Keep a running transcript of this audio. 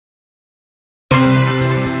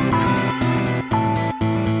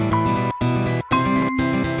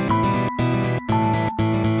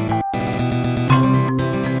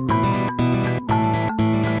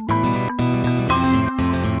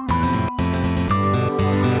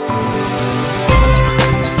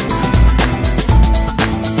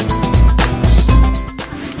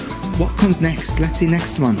comes next? Let's see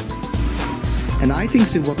next one. And I think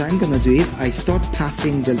so what I'm gonna do is I start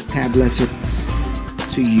passing the tablet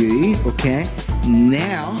to you, okay?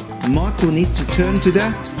 Now Marco needs to turn to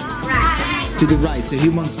the right. To the right. So he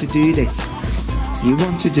wants to do this. You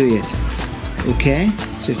want to do it. Okay?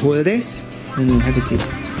 So hold this. No, have a seat.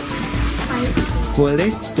 Hold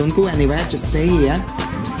this. Don't go anywhere, just stay here.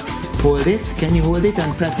 Hold it. Can you hold it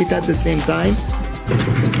and press it at the same time?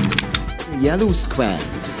 Yellow square.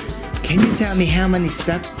 Can you tell me how many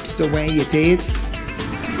steps away it is?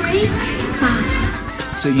 3,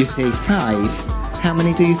 5. So you say 5. How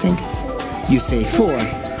many do you think? You say 4.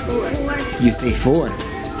 4. You say 4.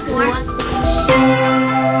 4.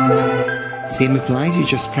 Same applies, you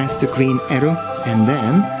just press the green arrow and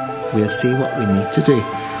then we'll see what we need to do.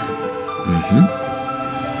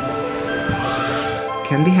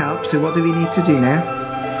 Can we help? So what do we need to do now?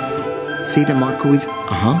 See the Marco is...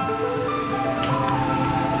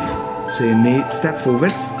 So you move, step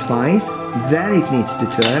forward twice, then it needs to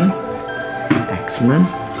turn.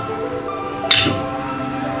 Excellent.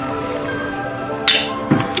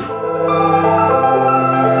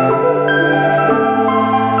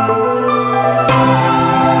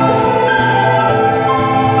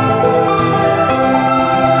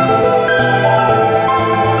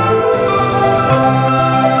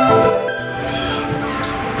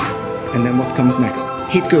 And then what comes next?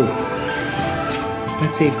 Hit go.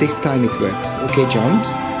 Let's see if this time it works. Okay,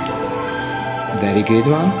 jumps. Very good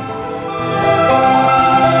one.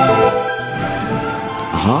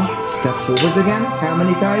 Step forward again. How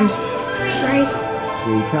many times? 3.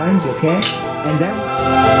 3 times, okay. And then...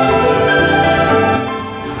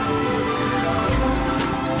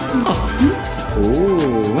 Oh,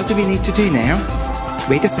 what do we need to do now?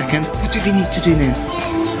 Wait a second. What do we need to do now?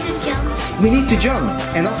 We need to jump.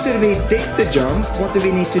 And after we did the jump, what do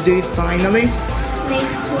we need to do finally?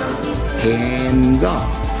 Hands up.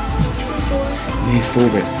 Move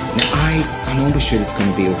forward. Now I'm almost sure it's going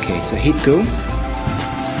to be okay. So hit go.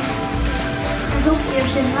 I hope you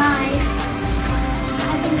survive.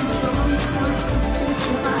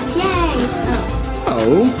 Yay!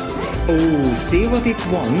 Oh, see what it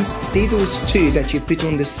wants? See those 2 that you put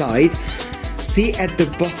on the side? See at the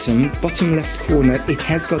bottom left corner, it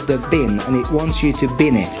has got the bin and it wants you to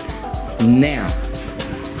bin it. Now,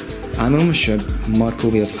 I'm almost sure Marco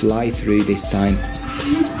will fly through this time.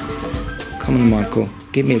 Come on, Marco,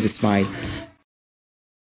 give me the smile.